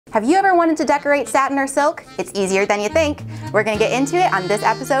Have you ever wanted to decorate satin or silk? It's easier than you think. We're gonna get into it on this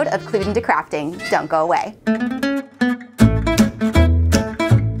episode of Clued into Crafting. Don't go away.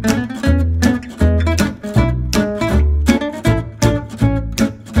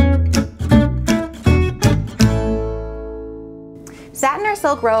 Satin or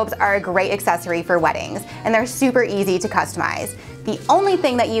silk robes are a great accessory for weddings, and they're super easy to customize. The only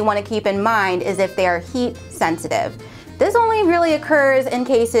thing that you want to keep in mind is if they are heat sensitive. This only really occurs in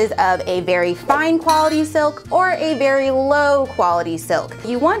cases of a very fine quality silk or a very low quality silk.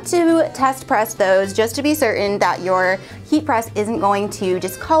 You want to test press those just to be certain that your heat press isn't going to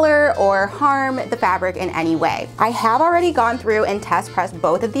discolor or harm the fabric in any way. I have already gone through and test pressed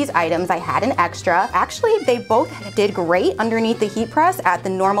both of these items. I had an extra. Actually, they both did great underneath the heat press at the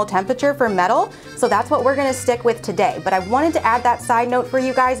normal temperature for metal, so that's what we're gonna stick with today. But I wanted to add that side note for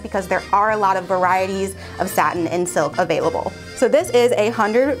you guys because there are a lot of varieties of satin and silk available. So this is a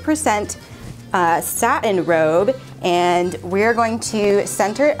 100% satin robe, and we're going to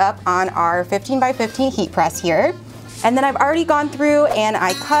center it up on our 15 by 15 heat press here. And then I've already gone through and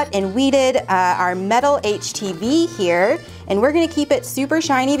I cut and weeded our metal HTV here, and we're gonna keep it super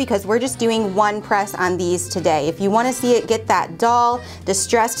shiny because we're just doing one press on these today. If you wanna see it get that dull,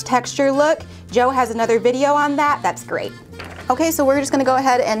 distressed texture look, Joe has another video on that. That's great. Okay, so we're just gonna go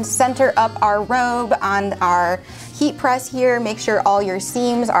ahead and center up our robe on our heat press here. Make sure all your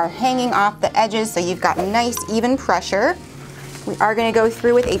seams are hanging off the edges so you've got nice even pressure. We are going to go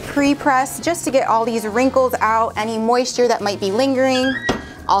through with a pre-press just to get all these wrinkles out, any moisture that might be lingering.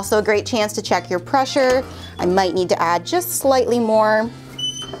 Also a great chance to check your pressure. I might need to add just slightly more.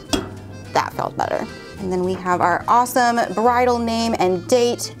 That felt better. And then we have our awesome bridal name and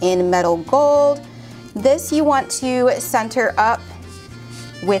date in metal gold. This you want to center up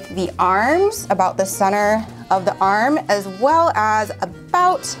with the arms, about the center of the arm, as well as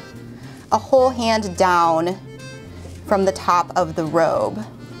about a whole hand down from the top of the robe.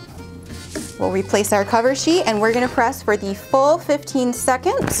 We'll replace our cover sheet and we're gonna press for the full 15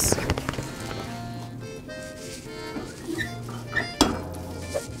 seconds.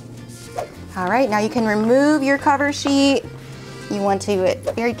 All right, now you can remove your cover sheet. You want to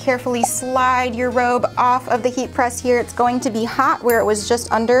very carefully slide your robe off of the heat press here. It's going to be hot where it was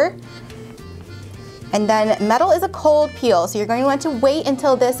just under. And then metal is a cold peel, so you're going to want to wait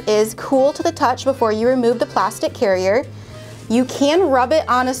until this is cool to the touch before you remove the plastic carrier. You can rub it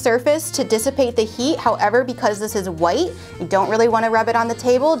on a surface to dissipate the heat. However, because this is white, you don't really want to rub it on the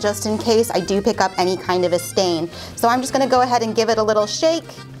table just in case I do pick up any kind of a stain. So I'm just going to go ahead and give it a little shake.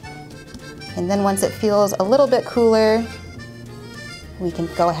 And then once it feels a little bit cooler, we can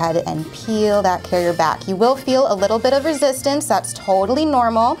go ahead and peel that carrier back. You will feel a little bit of resistance. That's totally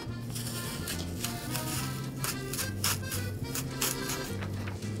normal.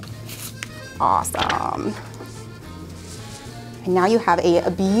 Awesome. And now you have a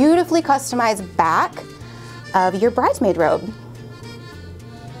beautifully customized back of your bridesmaid robe.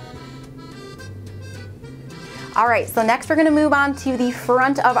 All right, so next we're gonna move on to the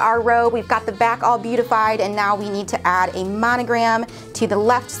front of our robe. We've got the back all beautified, and now we need to add a monogram to the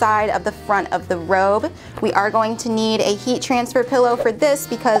left side of the front of the robe. We are going to need a heat transfer pillow for this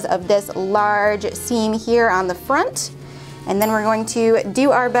because of this large seam here on the front. And then we're going to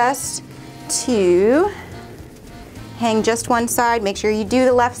do our best to hang just one side. Make sure you do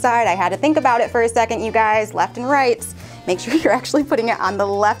the left side. I had to think about it for a second, you guys, left and right. Make sure you're actually putting it on the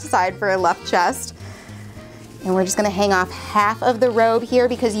left side for a left chest. And we're just gonna hang off half of the robe here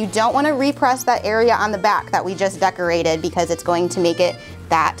because you don't wanna repress that area on the back that we just decorated because it's going to make it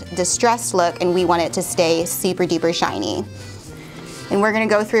that distressed look, and we want it to stay super duper shiny. And we're gonna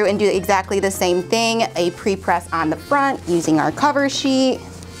go through and do exactly the same thing, a pre-press on the front using our cover sheet.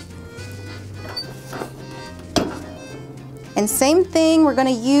 And same thing, we're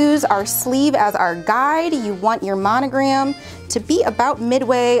gonna use our sleeve as our guide. You want your monogram to be about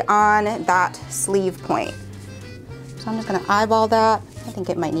midway on that sleeve point. So I'm just gonna eyeball that. I think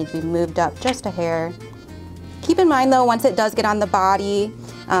it might need to be moved up just a hair. Keep in mind though, once it does get on the body,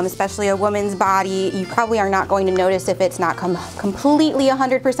 especially a woman's body, you probably are not going to notice if it's not completely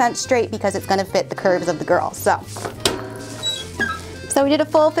 100% straight because it's gonna fit the curves of the girl. So we did a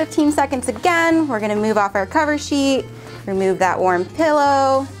full 15 seconds again. We're gonna move off our cover sheet, remove that warm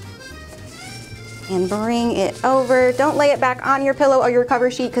pillow, and bring it over. Don't lay it back on your pillow or your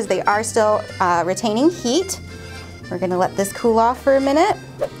cover sheet because they are still retaining heat. We're gonna let this cool off for a minute.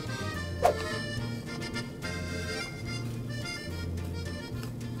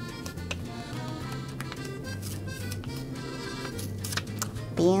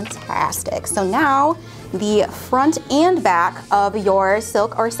 Fantastic. So now the front and back of your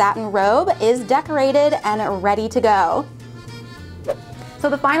silk or satin robe is decorated and ready to go. So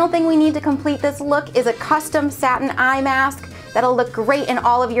the final thing we need to complete this look is a custom satin eye mask that'll look great in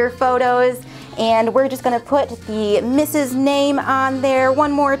all of your photos. And we're just gonna put the Mrs. name on there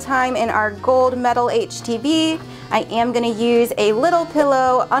one more time in our gold metal HTV. I am gonna use a little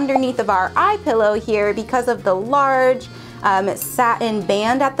pillow underneath of our eye pillow here because of the large satin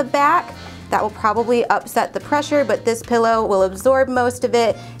band at the back. That will probably upset the pressure, but this pillow will absorb most of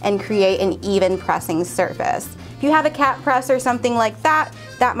it and create an even pressing surface. If you have a cat press or something like that,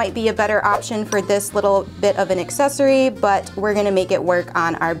 that might be a better option for this little bit of an accessory, but we're gonna make it work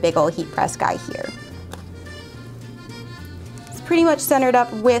on our big old heat press guy here. It's pretty much centered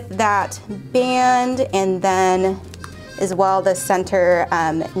up with that band, and then as well the center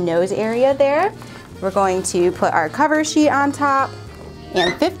nose area there. We're going to put our cover sheet on top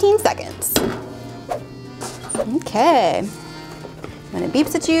and 15 seconds. Okay, when it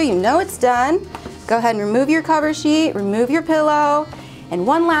beeps at you, you know it's done. Go ahead and remove your cover sheet, remove your pillow, and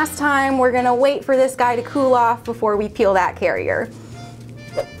one last time, we're gonna wait for this guy to cool off before we peel that carrier.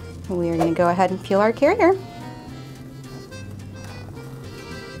 We are gonna go ahead and peel our carrier.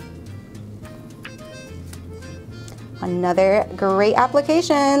 Another great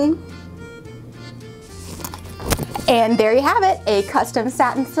application. And there you have it, a custom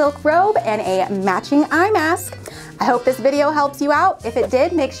satin silk robe and a matching eye mask. I hope this video helps you out. If it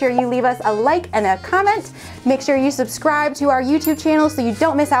did, make sure you leave us a like and a comment. Make sure you subscribe to our YouTube channel so you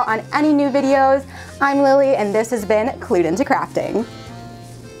don't miss out on any new videos. I'm Lily, and this has been Clued Into Crafting.